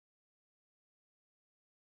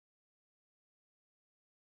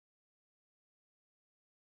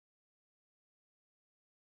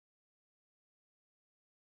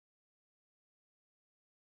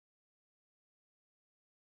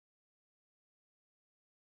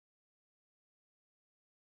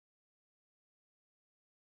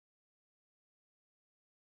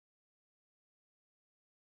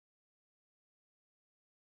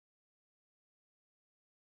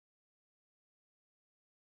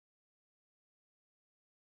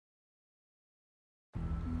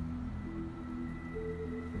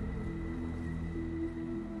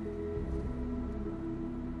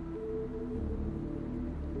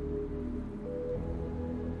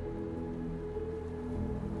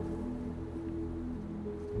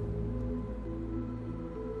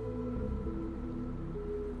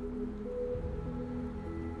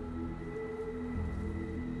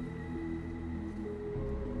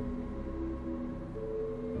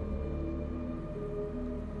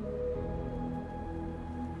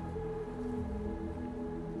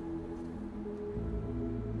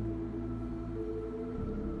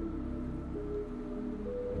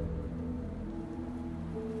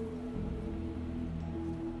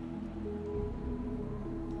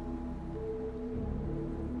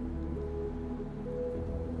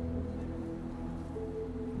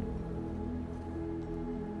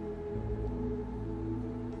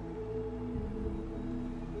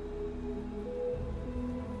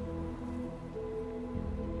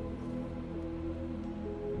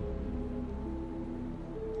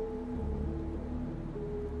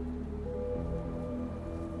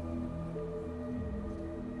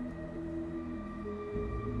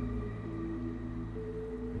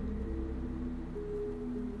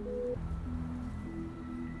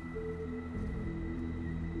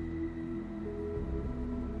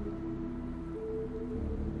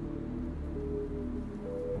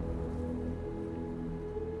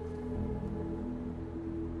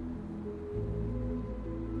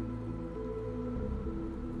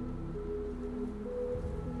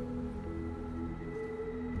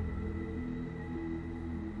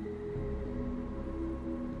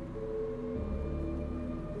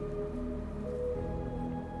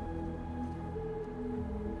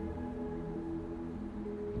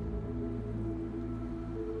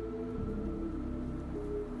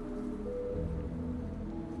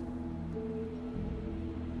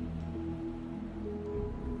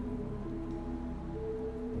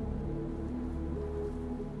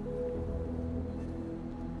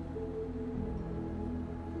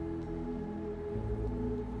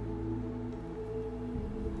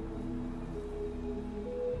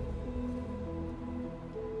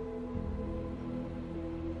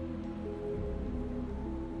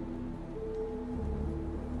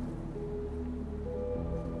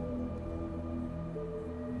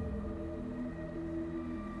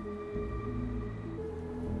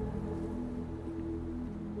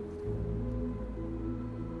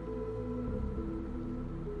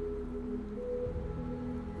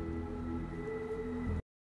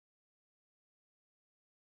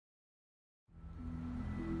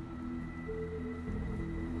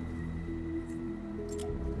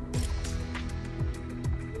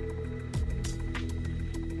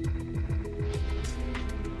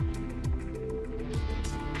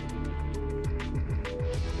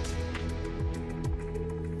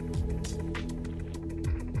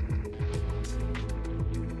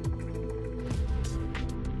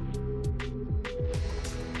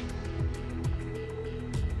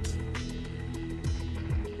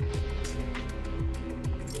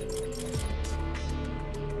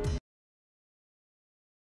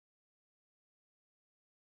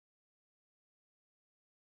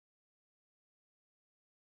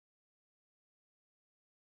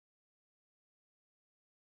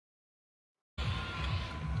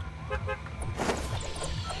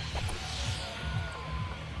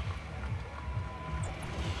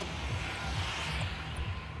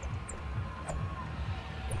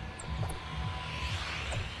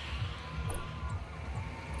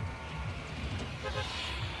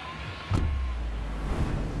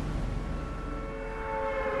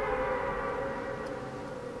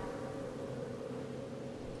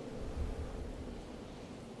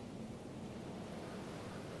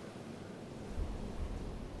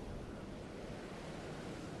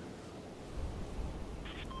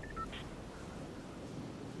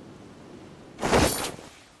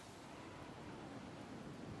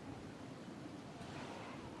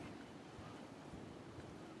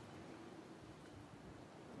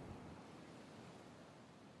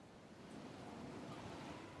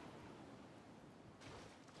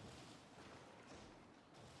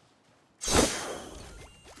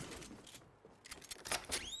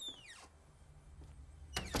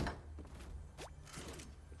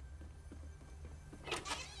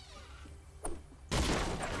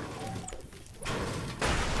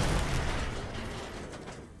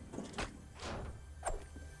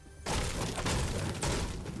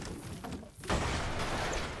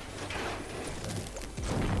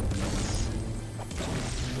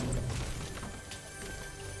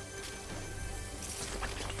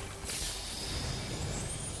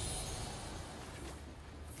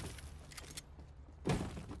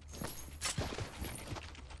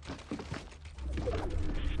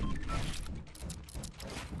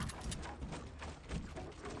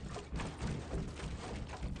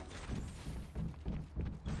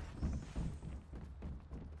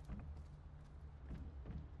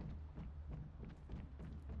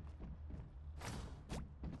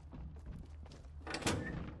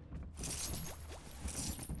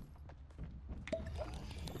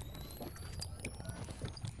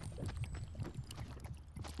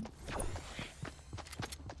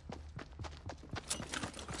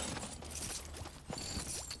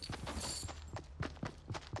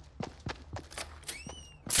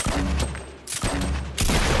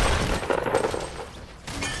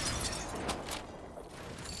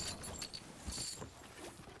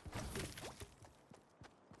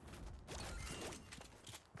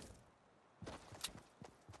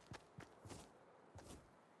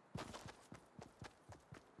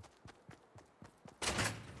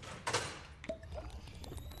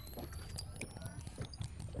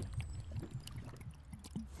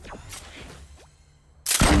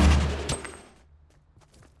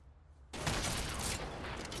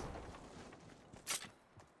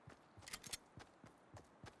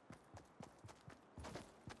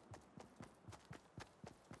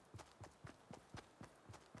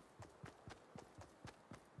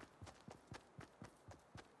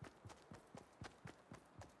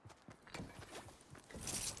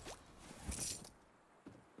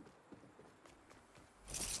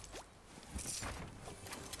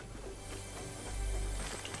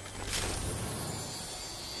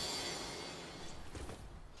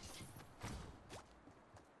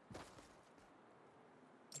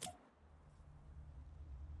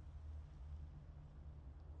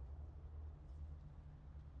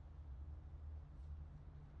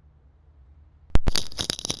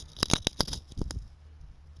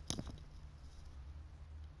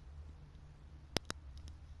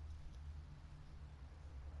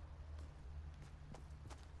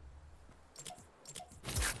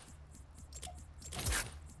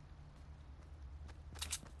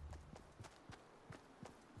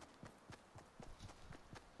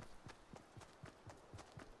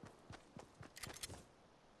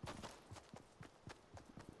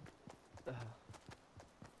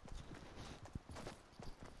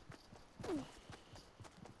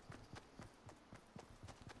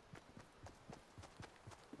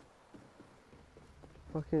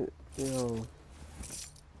Fucking, yo.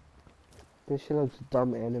 This shit looks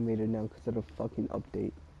dumb animated now because of the fucking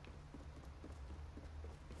update.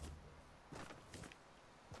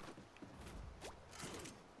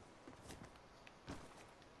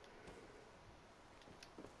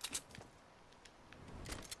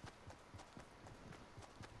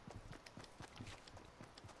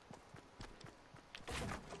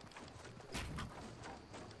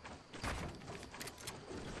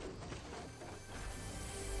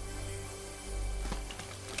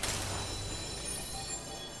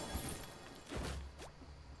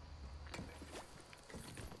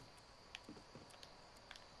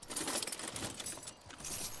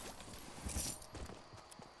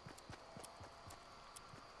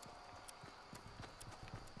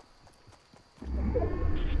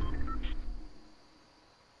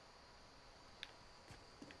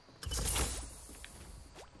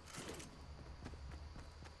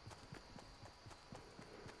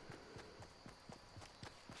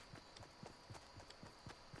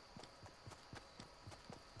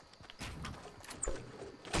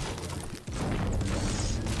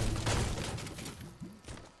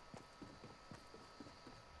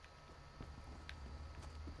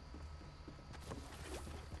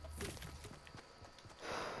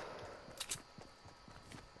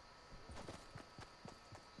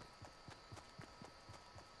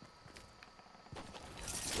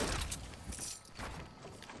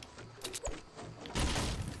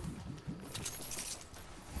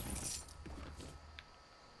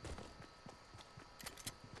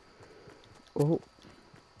 Oh.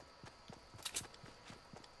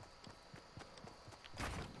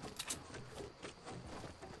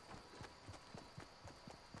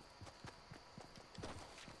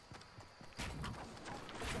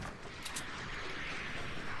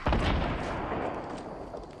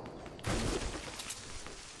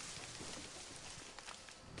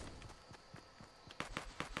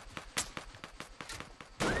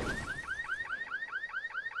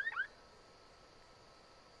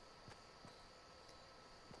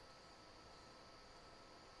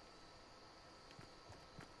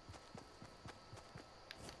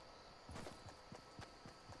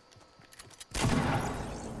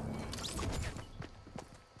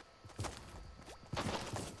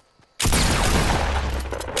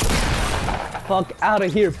 Fuck out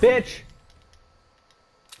of here, bitch!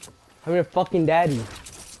 I'm your fucking daddy.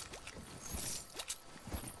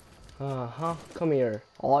 Uh-huh. Come here.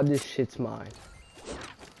 All this shit's mine.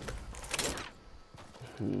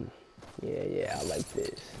 Yeah, I like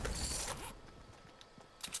this.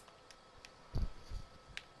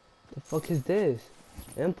 The fuck is this?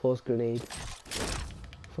 Impulse grenade.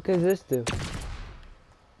 Fuck is this do?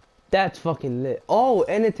 That's fucking lit. Oh,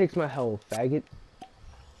 and it takes my health, faggot.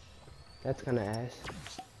 That's kinda ass.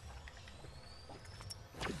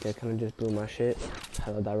 That kinda just blew my shit.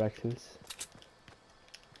 Hello directions.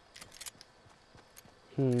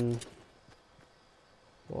 Well,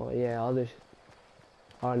 yeah, I'll just...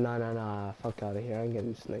 Oh, nah. Fuck out of here. I'm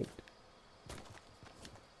getting snaked.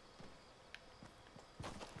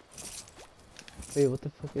 Wait, what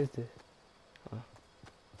the fuck is this?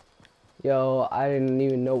 Yo, I didn't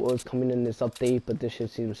even know what was coming in this update, but this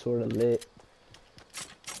shit seems sorta lit.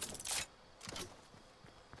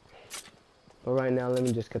 But right now, let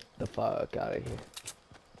me just get the fuck out of here.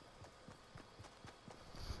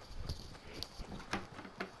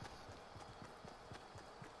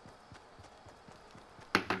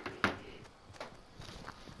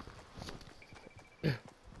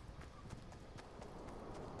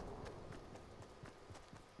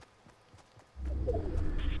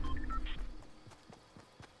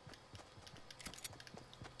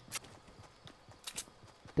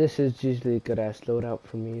 This is usually a good ass loadout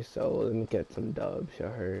for me, so let me get some dubs, you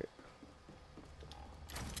heard.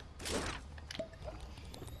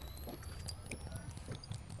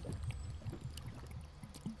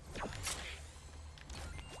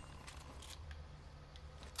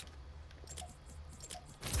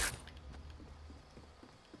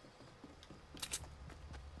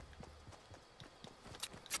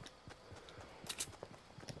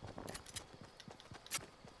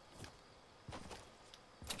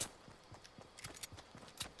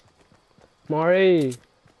 Mari!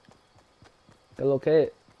 Hello,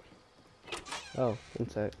 Kate. Oh,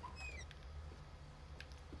 inside.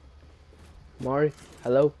 Mari,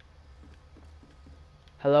 hello?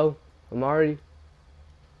 Hello? Amari?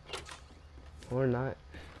 Or not.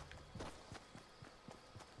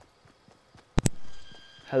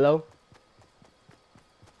 Hello?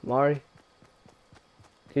 Mari?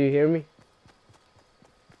 Can you hear me?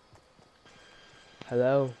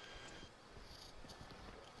 Hello?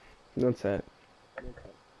 What's that? Okay.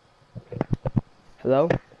 Hello?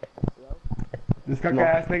 This caca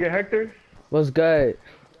ass nigga Hector? What's good?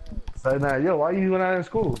 Say nah, yo, why you not in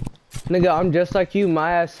school? Nigga, I'm just like you,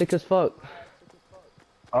 my ass sick as fuck.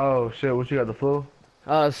 Oh shit, what you got, the flu?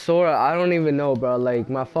 Sora, I don't even know, bro. Like,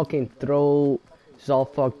 my fucking throat is all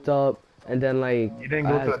fucked up. And then, like, You didn't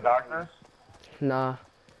go to the doctor? nah.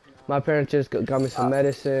 My parents just got me some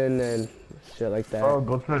medicine and shit like that. Bro,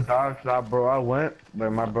 go to the doctor. Bro, I went.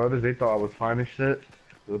 Like, my brothers, they thought I was fine as shit.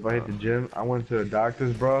 So if I hit the gym, I went to the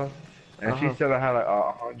doctor's, bro. And she said I had like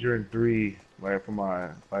 103, like, for my,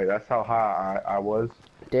 like, that's how high I was.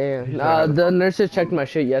 Damn. Nah, the nurses checked my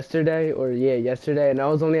shit yesterday, or yeah, yesterday, and I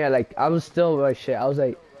was only at like, I was still like shit. I was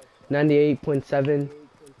like 98.7,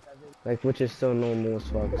 like, which is still normal as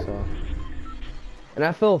fuck, so. And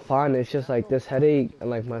I feel fine, it's just like this headache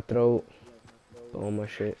and like my throat, all my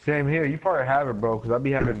shit. Same here, you probably have it, bro, because I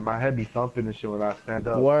be having, my head be thumping and shit when I stand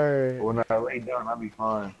up. Word. But when I lay down, I be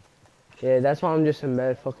fine. Yeah, that's why I'm just in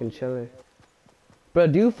bed fucking chilling. Bro,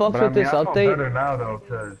 do you fuck with this I update? feel better now though,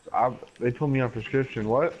 cause they put me on prescription.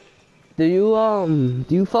 What? Do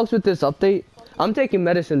you fuck with this update? I'm taking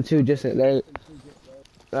medicine too, just like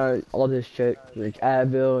all this shit, like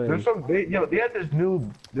Advil and. There's some, they had this new,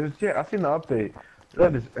 I seen the update. They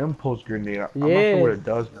had this impulse grenade. I'm not Yeah. sure what it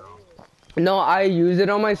does now. No, I use it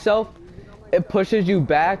on myself. It pushes you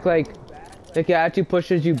back, like it actually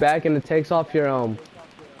pushes you back, and it takes off your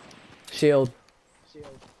shield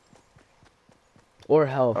or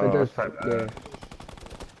health. It does. Yeah.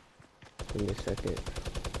 Give me a second.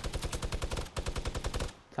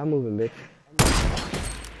 Stop moving, bitch.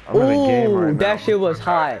 I'm in a game right now. That shit was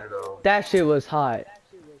hot. That shit was hot.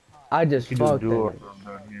 I just fucked it.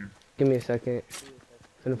 Give me a second.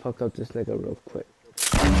 I'm gonna fuck up this nigga real quick.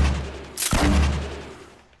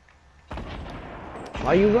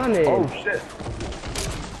 Why you running? Oh shit.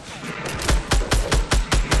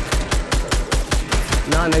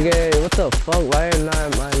 Nah, nigga, what the fuck? Why am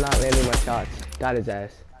I not landing my shots? Got his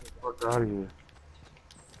ass. Fuck out of here.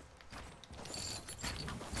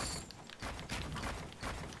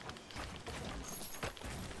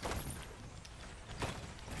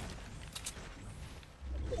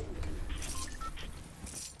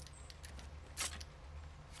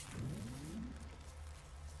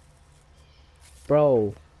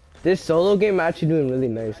 Bro, this solo game actually doing really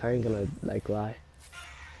nice. I ain't gonna like lie.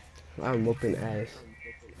 I'm whooping ass.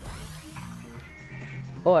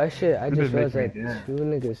 Oh shit, I just realized that two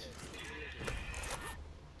niggas.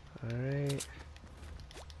 Alright.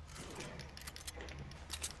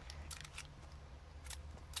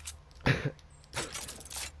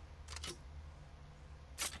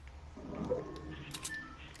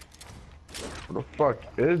 What the fuck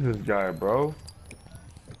is this guy, bro?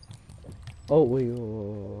 Oh wait,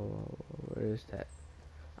 where is that?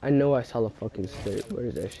 I know I saw the fucking slip. Where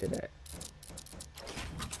is that shit at?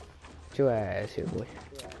 Get your ass here, boy.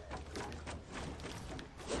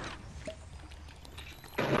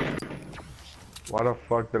 Why the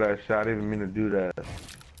fuck did I shot? I didn't even mean to do that.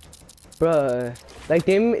 Bruh, like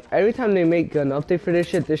every time they make an update for this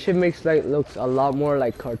shit makes like looks a lot more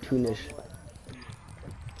like cartoonish.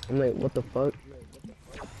 I'm like, what the fuck?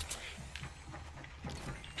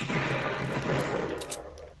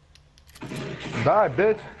 Die,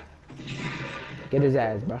 bitch. Get his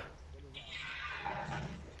ass, bro.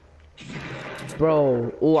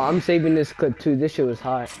 Bro, oh, I'm saving this clip too. This shit was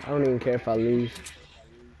hot. I don't even care if I lose.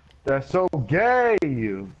 That's so gay.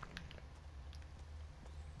 You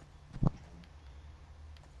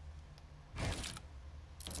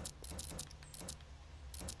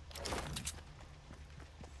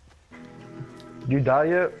die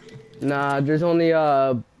yet? Nah, there's only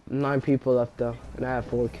 9 people left though, and I have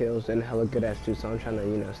 4 kills and hella good ass too, so I'm trying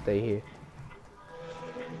to stay here.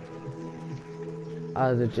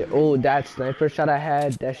 Oh, that sniper shot I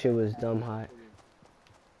had, that shit was dumb hot.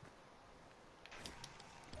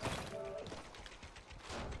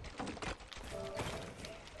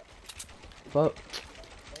 Fuck.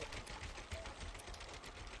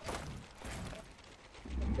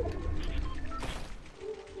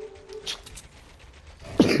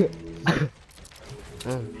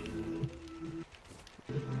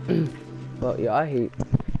 Well, yeah, I hate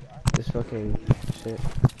this fucking shit.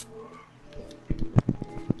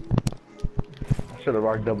 I should have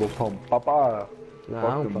rocked double pump. Papa. Nah, I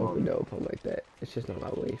don't fuck with double pump like that. It's just not my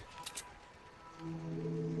wave.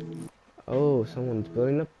 Oh, someone's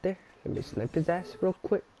building up there. Let me snipe his ass real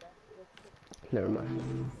quick. Never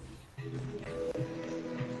mind.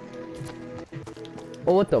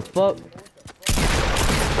 Oh, what the fuck?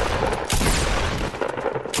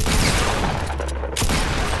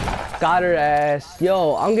 Got her ass.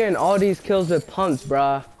 Yo, I'm getting all these kills with pumps,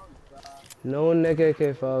 bruh. No nigga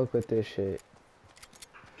can fuck with this shit.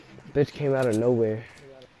 Bitch came out of nowhere.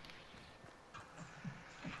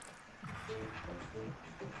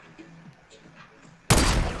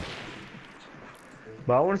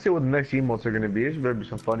 But I want to see what the next emotes are gonna be. There's better be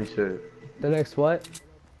some funny shit. The next what?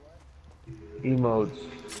 Emotes.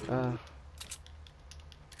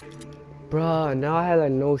 Bruh, now I had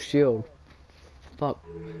like no shield. Fuck.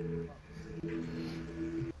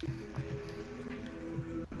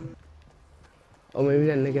 Oh, maybe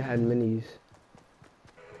that nigga had minis.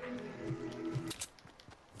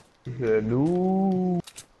 Yeah, no.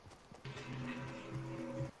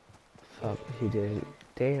 Fuck, he did.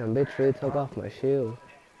 Damn, bitch really took off my shield.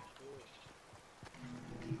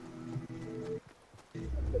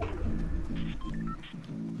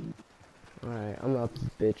 Alright, I'm up,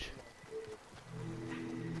 bitch.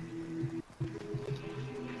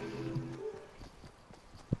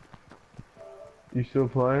 You still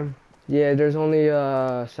playing? Yeah, there's only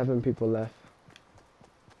 7 people left.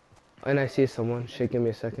 And I see someone. Shit, give me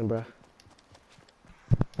a second, bruh.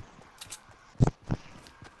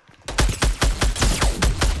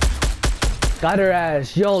 Got her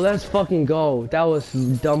ass. Yo, let's fucking go. That was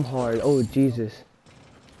dumb hard. Oh, Jesus.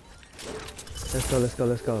 Let's go, let's go,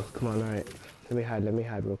 let's go. Come on, alright. Let me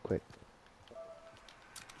hide real quick.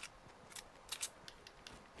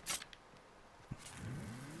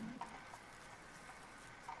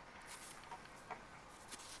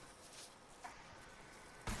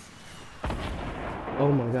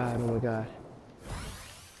 Oh my god, oh my god.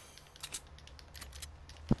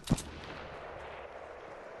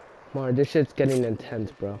 Mar, this shit's getting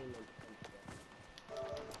intense, bro.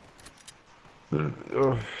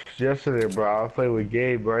 Yesterday, bro, I played with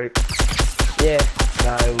Gabe, right? Yeah.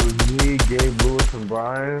 Nah, it was me, Gabe, Lewis, and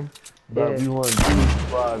Brian. But Yeah. we won 2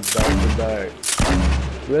 squads back to back.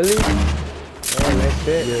 Really? Oh, nice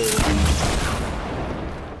shit. Yeah.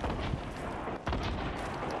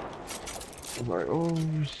 I'm like, oh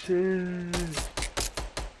shit.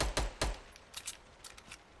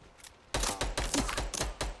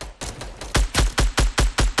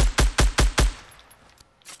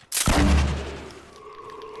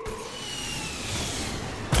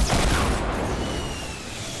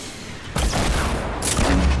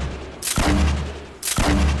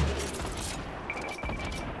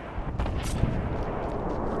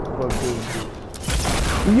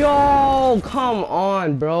 Yo, come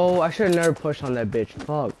on, bro. I should have never pushed on that bitch.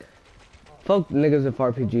 Fuck. Fuck niggas with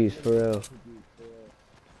RPGs, for real.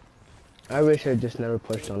 I wish I just never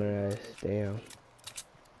pushed on her ass. Damn.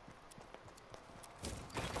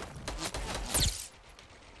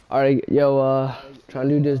 Alright, yo, trying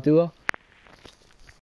to do this duo?